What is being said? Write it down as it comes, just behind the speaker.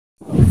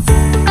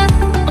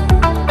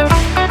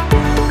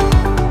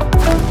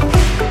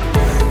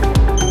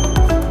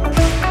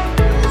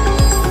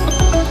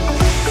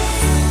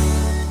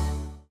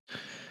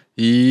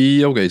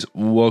Yo guys,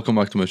 welcome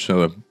back to my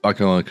channel,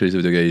 back on a crazy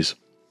video guys.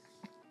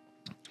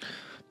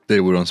 Today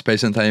we're on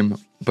Space and Time,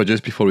 but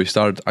just before we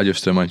start, I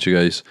just remind you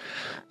guys,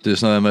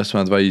 there's no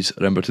investment advice.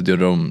 Remember to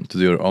do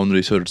your own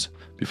research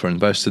before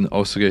investing.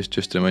 Also guys,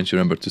 just to remind you,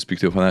 remember to speak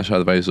to your financial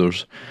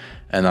advisors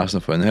and ask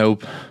them for any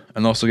help.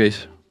 And also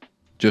guys,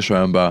 just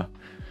remember,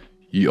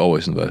 you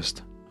always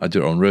invest at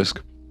your own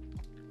risk.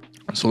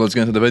 So let's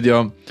get into the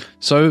video.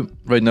 So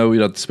right now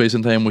we're at Space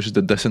and Time, which is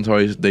the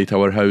decentralized data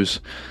warehouse.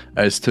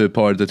 It's to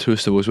power the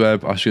trustless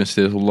web. As you can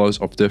see, there's lots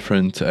of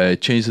different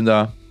chains in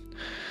there.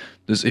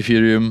 There's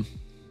Ethereum.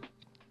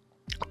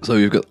 So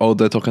you've got all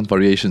the token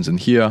variations in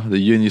here. The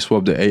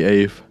Uniswap, the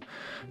AA,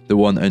 the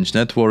 1inch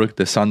network,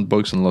 the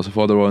Sandbox, and lots of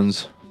other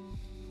ones.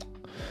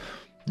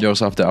 You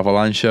also have the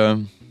Avalanche.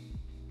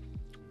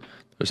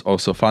 There's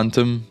also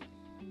Phantom,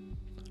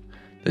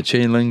 the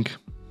Chainlink,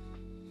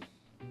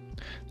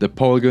 the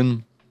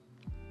Polygon,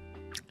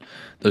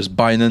 there's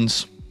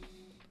Binance,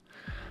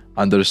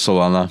 and there's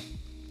Solana,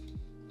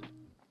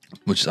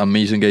 which is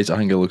amazing guys. I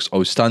think it looks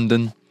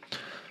outstanding.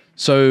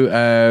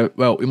 So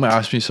well, you might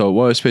ask me, so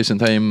what is Space and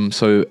Time?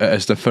 So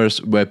it's the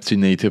first Web3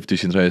 native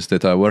decentralized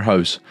data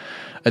warehouse.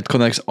 It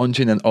connects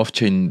on-chain and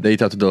off-chain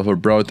data to deliver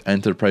broad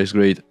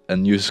enterprise-grade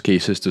and use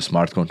cases to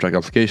smart contract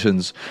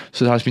applications.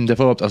 So it has been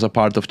developed as a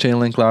part of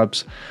Chainlink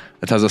Labs.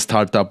 It has a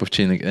startup of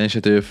Chainlink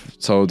Initiative.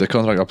 So the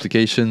contract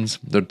applications,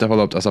 they're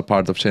developed as a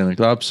part of Chainlink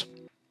Labs.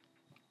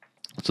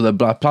 So the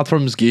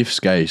platforms gives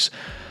guys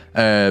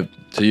to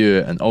you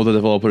and all the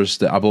developers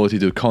the ability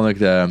to connect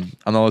the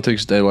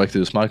analytics they like to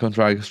do smart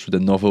contracts through the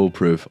novel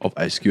proof of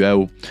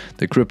SQL,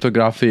 the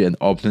cryptography, and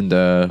opening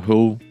the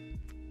whole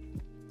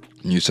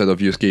new set of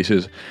use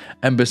cases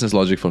and business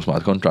logic for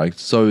smart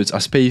contracts. So it's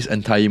a Space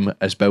and Time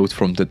is built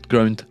from the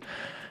ground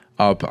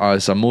up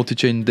as a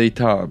multi-chain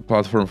data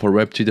platform for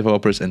Web3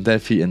 developers and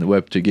DeFi and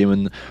Web3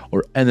 gaming,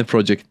 or any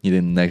project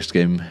needing next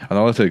game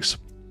analytics.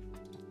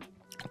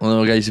 I don't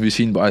know guys if you've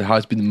seen, but it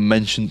has been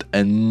mentioned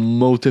in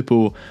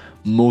multiple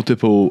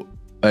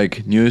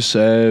like news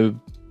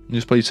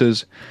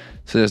places,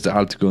 such as the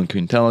article in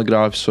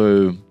Cointelegraph.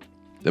 So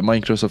the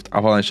Microsoft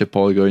Avalanche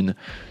Polygon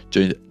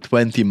joined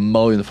 20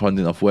 million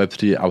funding of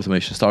Web3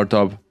 automation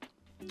startup.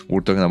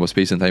 We're talking about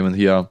Space and Time in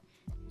here.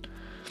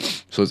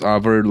 So it's a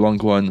very long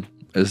one.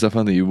 It's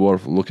definitely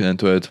worth looking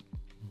into it.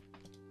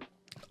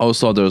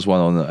 Also, there's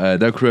one on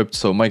Decrypt.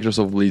 So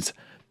Microsoft leads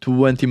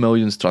 20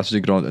 million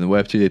strategic round in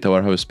Web3 data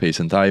warehouse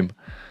Space and Time.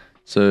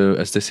 So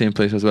it's the same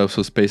place as well.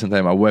 So Space and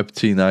Time, a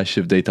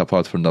Web3-native data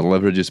platform that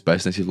leverages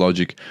business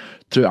logic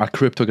through a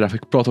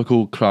cryptographic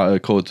protocol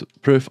called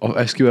Proof of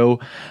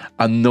SQL,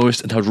 and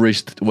knows it has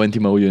raised 20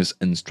 million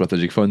in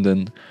strategic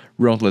funding,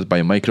 round led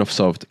by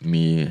Microsoft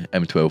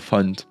M12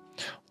 Fund.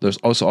 There's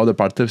also other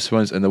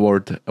participants in the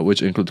world,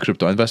 which include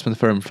crypto investment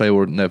firm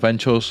Flavor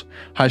Ventures,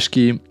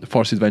 Hashkey,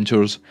 Forced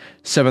Ventures,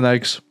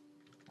 7x,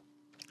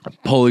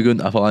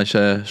 Polygon,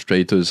 Avalanche,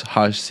 Stratus,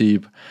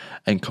 Hashseep,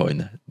 and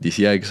Coin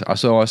DCX,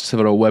 as well as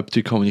several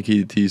Web2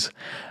 communities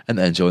and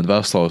angel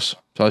investors.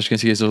 So as you can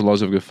see, there's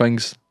lots of good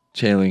things.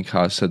 Chainlink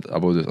has said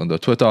about it on their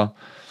Twitter.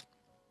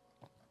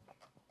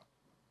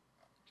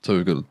 So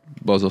we've got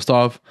lots of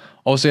stuff.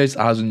 Also, guys,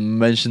 it has been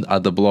mentioned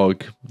at the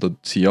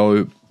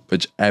blog.co,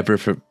 which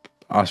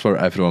as far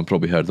everyone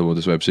probably heard about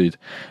this website,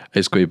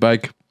 is quite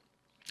big.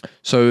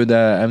 So the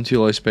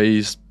MTLI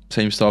space,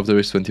 same stuff, there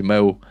is 20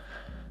 mil.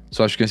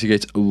 So as you can see,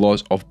 guys,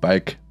 lots of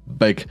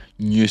big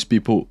news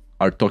people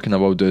are talking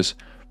about this,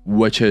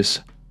 which is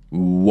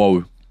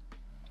wow.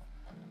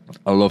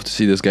 I love to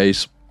see this,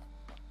 guys.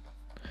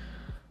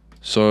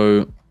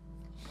 So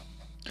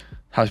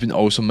has been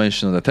also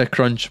mentioned on the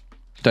TechCrunch.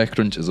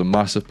 TechCrunch is a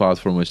massive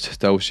platform which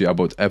tells you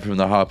about everything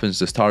that happens,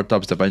 the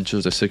startups, the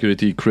ventures, the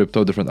security,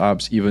 crypto, different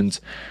apps,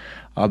 events,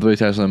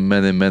 advertising, and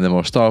many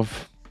more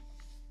stuff.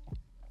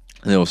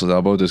 And they also tell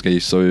about this,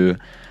 guys. So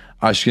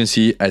as you can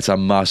see, it's a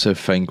massive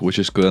thing which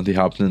is currently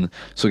happening.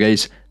 So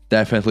guys,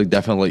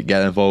 definitely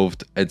get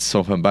involved. It's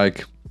something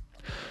big.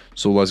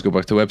 So let's go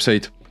back to the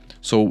website.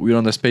 So we're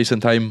on the Space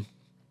and Time,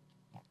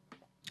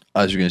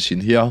 as you can see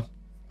in here.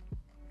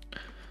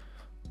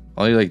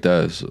 I like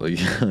this, like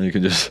you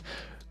can just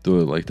do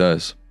it like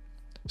this.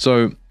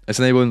 So it's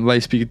enabling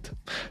light speed,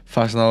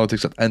 fast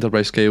analytics at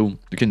enterprise scale.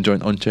 You can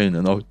join on-chain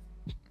and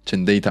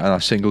off-chain data in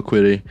a single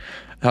query.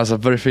 It has a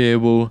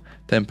verifiable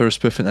temper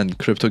spoofing and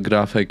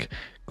cryptographic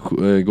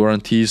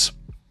guarantees.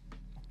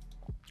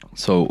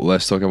 So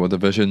let's talk about the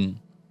vision.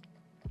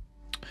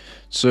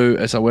 So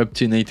it's a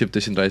Web3 native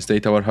decentralized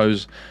data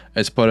warehouse.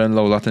 It's powering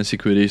low latency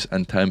queries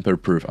and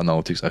tamper-proof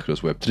analytics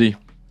across Web3.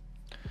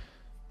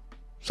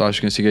 So as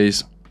you can see,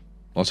 guys,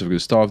 lots of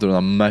good stuff. They're on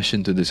a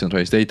mission to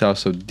decentralize data.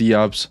 So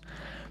DApps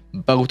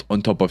built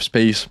on top of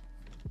Space.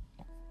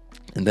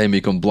 and then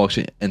become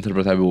blockchain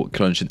interpretable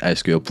crunching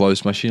SQL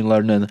plus machine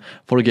learning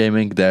for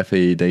gaming,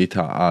 DeFi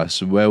data,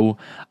 as well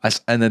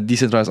as any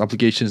decentralized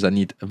applications that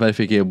need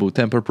verifiable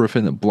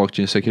tamper-proofing,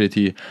 blockchain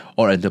security,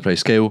 or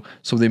enterprise scale.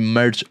 So they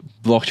merge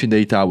blockchain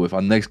data with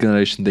a next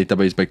generation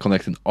database by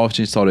connecting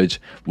off-chain storage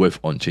with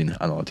on-chain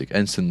analytic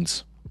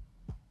instance.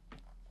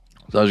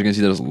 So as you can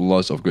see, there's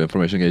lots of good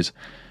information, guys.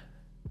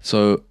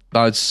 So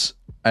that's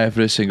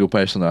every single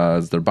person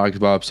as their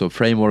backbone. So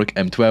framework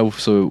M12.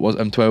 So what's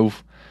M12?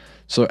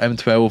 So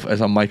M12 is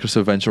a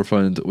Microsoft venture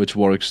fund which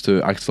works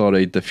to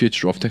accelerate the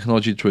future of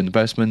technology through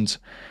investments,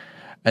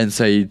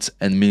 insights,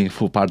 and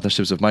meaningful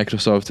partnerships with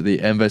Microsoft. They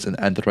invest in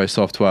enterprise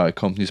software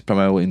companies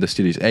primarily in the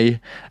Series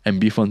A and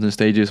B funding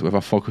stages with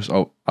a focus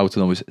on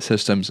autonomous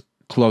systems,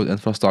 cloud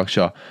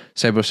infrastructure,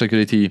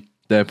 cybersecurity,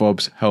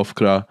 DevOps,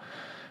 healthcare,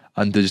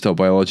 and digital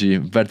biology,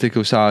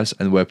 vertical SaaS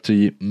and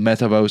Web3,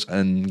 metaverse,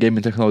 and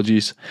gaming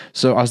technologies.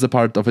 So as the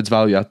part of its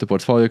value add to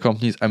portfolio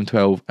companies,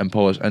 M12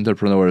 empowers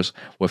entrepreneurs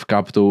with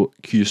capital,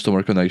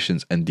 customer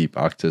connections, and deep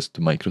access to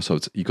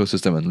Microsoft's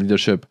ecosystem and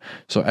leadership.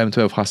 So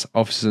M12 has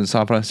offices in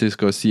San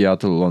Francisco,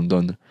 Seattle,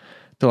 London,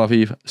 Tel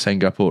Aviv,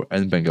 Singapore,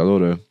 and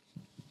Bengaluru.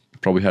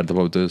 Probably heard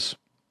about this.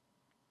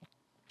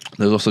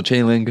 There's also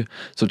Chainlink.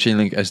 So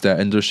Chainlink is the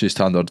industry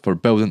standard for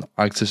building,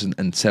 accessing,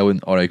 and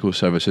selling Oracle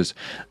services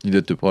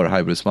needed to power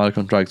hybrid smart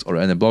contracts or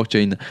any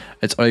blockchain.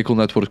 Its Oracle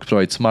network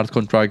provides smart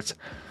contracts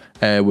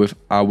with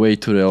a way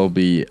to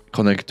reliably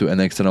connect to an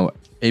external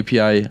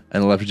API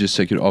and leverages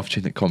secure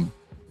off-chain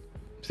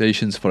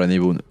computations for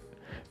enabling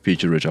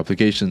feature-rich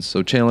applications.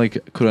 So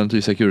Chainlink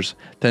currently secures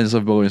tens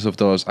of billions of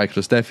dollars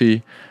across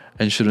DeFi,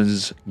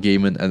 insurance,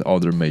 gaming, and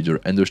other major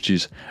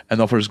industries,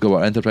 and offers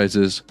global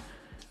enterprises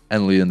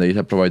and leading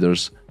data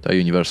providers to a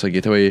universal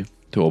gateway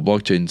to all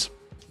blockchains.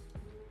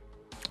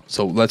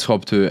 So let's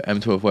hop to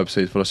M12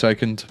 website for a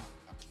second.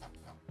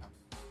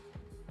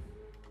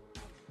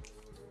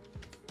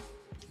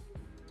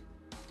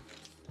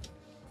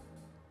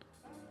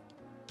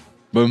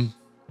 Boom.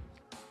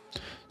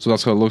 So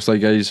that's how it looks like,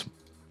 guys.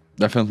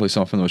 Definitely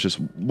something which is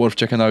worth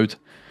checking out.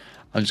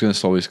 I'm just going to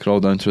slowly scroll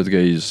down through it,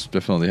 guys.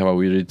 Definitely have a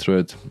wee read through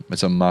it.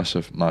 It's a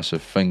massive,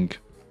 massive thing.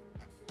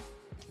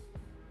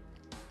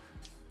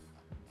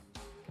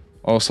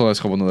 Also, let's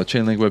hop on the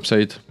Chainlink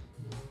website.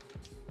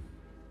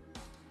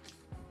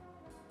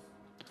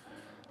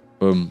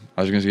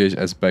 As you can see, guys,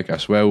 it's back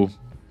as well.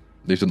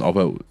 They've done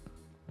about,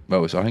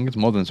 well, so I think it's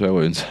more than 12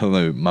 hours. So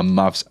now my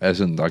maths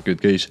isn't that good,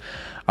 guys,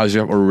 as you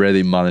have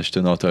already managed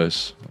to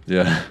notice.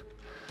 Yeah.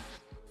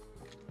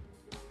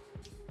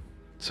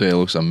 So it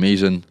looks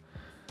amazing.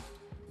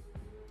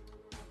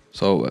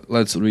 So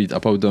let's read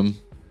about them.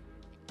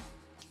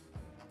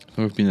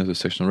 We've been in this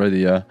section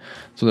already, yeah.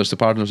 So there's the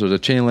partners, there's the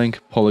Chainlink,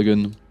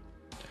 Polygon,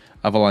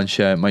 Avalanche,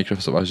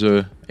 Microsoft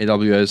Azure,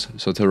 AWS,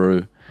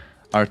 Sotero,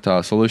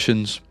 Arta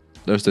Solutions.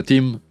 There's the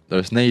team.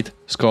 There's Nate,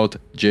 Scott,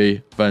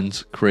 Jay,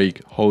 Vince,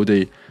 Craig,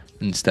 Hody,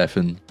 and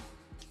Stefan.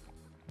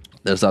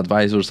 There's the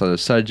advisors.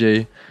 There's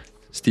Sergey,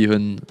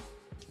 Stephen,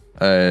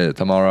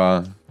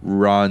 Tamara,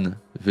 Ran,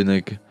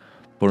 Vinik,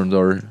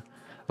 Burndor. And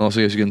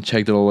also, guys, you can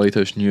check the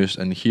latest news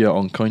in here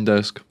on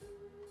CoinDesk.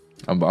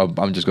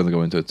 I'm just going to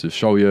go into it to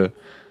show you.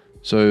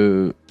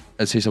 So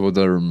it says about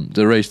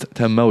they raised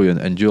 10 million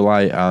in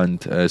July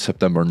and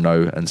September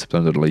now, and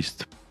September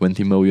released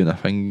 20 million. I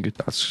think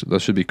that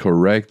should be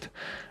correct.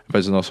 If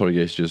it's not, sorry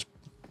guys, just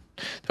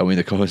tell me in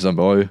the comments down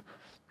below.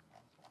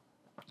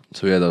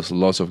 So yeah, there's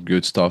lots of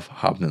good stuff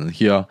happening in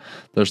here.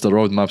 There's the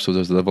roadmap, so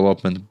there's the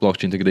development,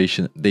 blockchain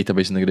integration,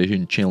 database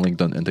integration, Chainlink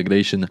done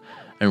integration,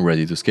 and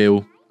ready to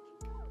scale.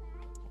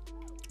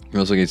 You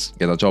also get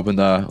a job in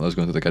there. Let's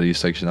go into the career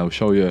section. I'll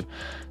show you.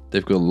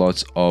 They've got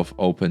lots of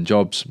open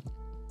jobs.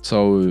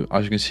 So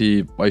as you can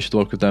see, why you should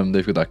work with them.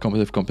 They've got that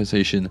competitive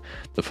compensation,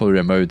 the fully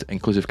remote,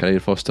 inclusive career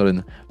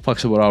fostering,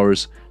 flexible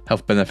hours,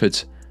 health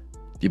benefits,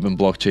 even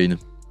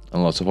blockchain,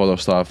 and lots of other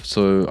stuff.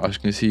 So as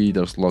you can see,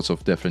 there's lots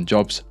of different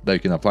jobs that you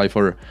can apply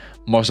for.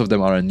 Most of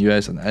them are in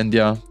US and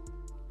India.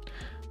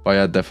 But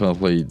yeah,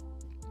 definitely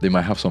they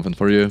might have something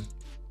for you.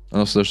 And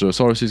also there's the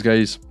resources,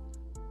 guys.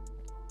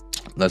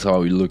 That's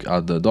how we look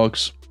at the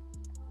docs.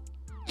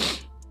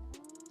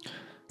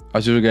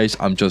 As usual, guys,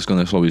 I'm just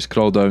gonna slowly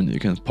scroll down. You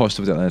can pause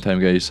it at any time,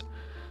 guys.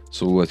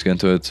 So let's get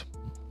into it.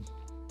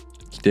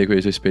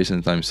 Takeaways with space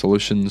and time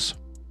solutions.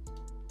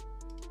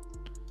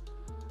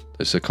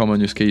 There's the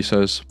common use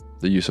cases,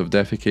 the use of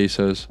DeFi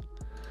cases,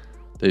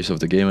 the use of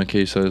the gaming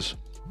cases,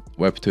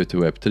 Web 2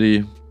 to Web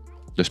 3.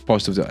 Just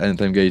pause it at any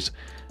time, guys,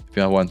 if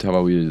you want to have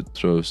a read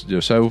through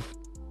yourself.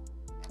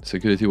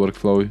 Security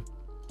workflow,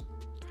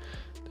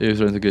 the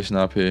user integration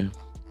API,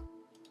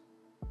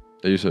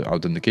 the user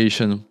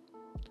authentication,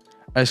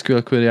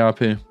 SQL query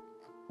API,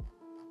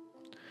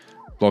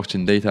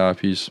 blockchain data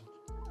APIs,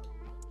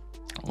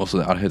 also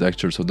the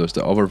architecture. So there's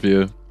the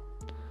overview,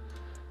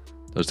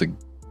 there's the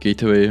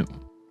gateway,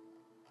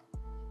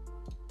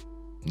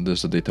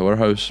 there's the data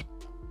warehouse,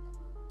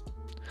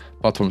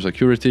 platform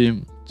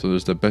security, so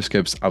there's the best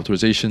kept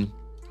authorization,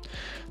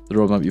 the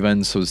roadmap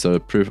events, so there's the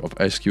proof of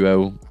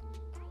SQL,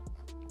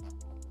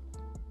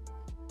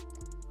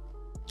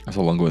 That's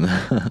a long one.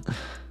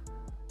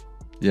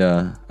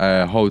 Yeah,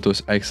 how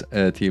does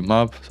XT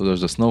map? So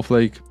there's the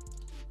snowflake,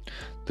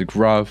 the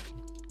graph,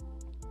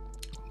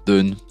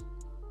 done,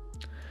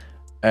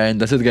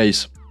 and that's it,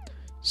 guys.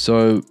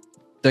 So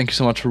thank you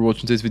so much for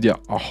watching this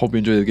video. I hope you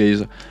enjoyed it,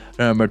 guys.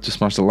 Remember to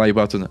smash the like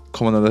button,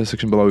 comment in the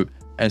section below,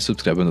 and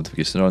subscribe with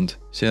notification on.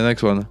 See you in the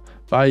next one.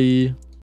 Bye.